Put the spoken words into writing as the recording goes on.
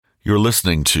You're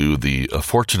listening to the A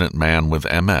Fortunate Man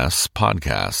with MS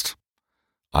podcast.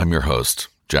 I'm your host,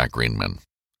 Jack Greenman.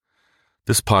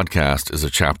 This podcast is a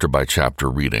chapter-by-chapter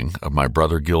reading of my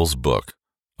brother Gil's book,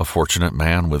 A Fortunate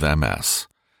Man with MS.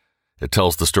 It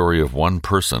tells the story of one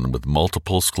person with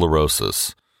multiple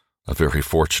sclerosis, a very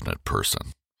fortunate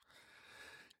person.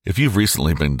 If you've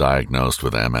recently been diagnosed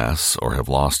with MS or have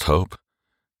lost hope,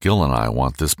 Gil and I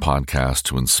want this podcast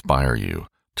to inspire you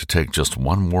to take just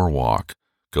one more walk,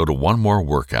 go to one more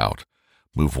workout,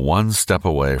 move one step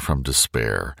away from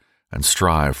despair, and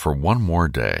strive for one more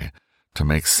day to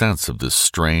make sense of this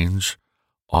strange,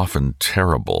 often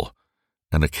terrible,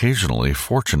 and occasionally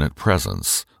fortunate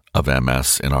presence of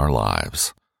MS in our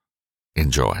lives.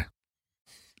 Enjoy.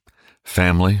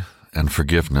 Family and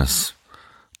Forgiveness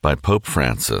by Pope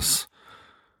Francis,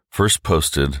 first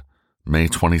posted May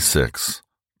 26,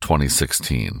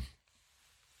 2016.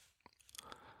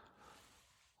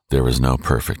 There is no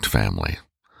perfect family.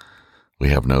 We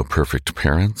have no perfect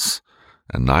parents,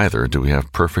 and neither do we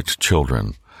have perfect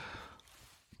children.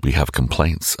 We have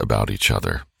complaints about each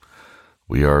other.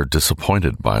 We are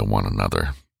disappointed by one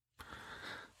another.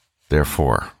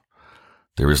 Therefore,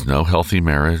 there is no healthy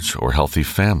marriage or healthy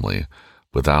family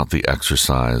without the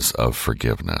exercise of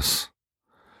forgiveness.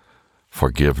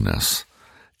 Forgiveness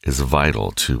is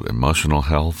vital to emotional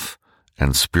health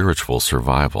and spiritual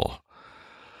survival.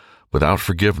 Without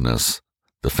forgiveness,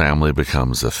 the family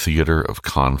becomes a theater of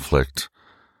conflict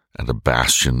and a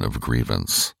bastion of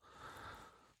grievance.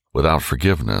 Without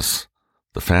forgiveness,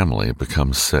 the family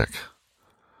becomes sick.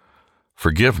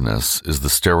 Forgiveness is the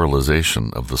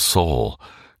sterilization of the soul,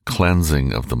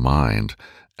 cleansing of the mind,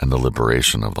 and the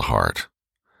liberation of the heart.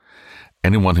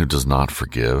 Anyone who does not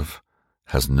forgive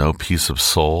has no peace of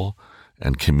soul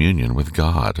and communion with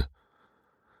God.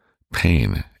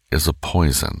 Pain is a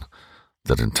poison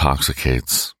that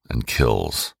intoxicates and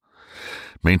kills.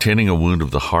 Maintaining a wound of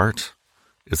the heart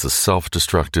is a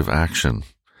self-destructive action.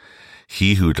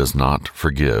 He who does not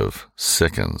forgive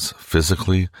sickens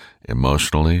physically,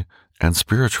 emotionally, and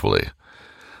spiritually.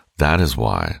 That is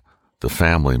why the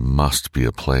family must be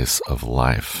a place of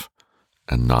life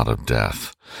and not of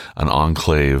death, an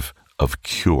enclave of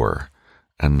cure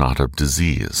and not of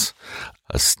disease,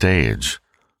 a stage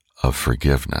of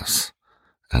forgiveness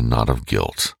and not of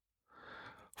guilt.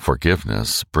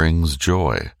 Forgiveness brings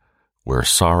joy where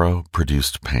sorrow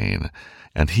produced pain,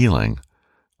 and healing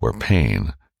where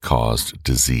pain caused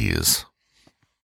disease.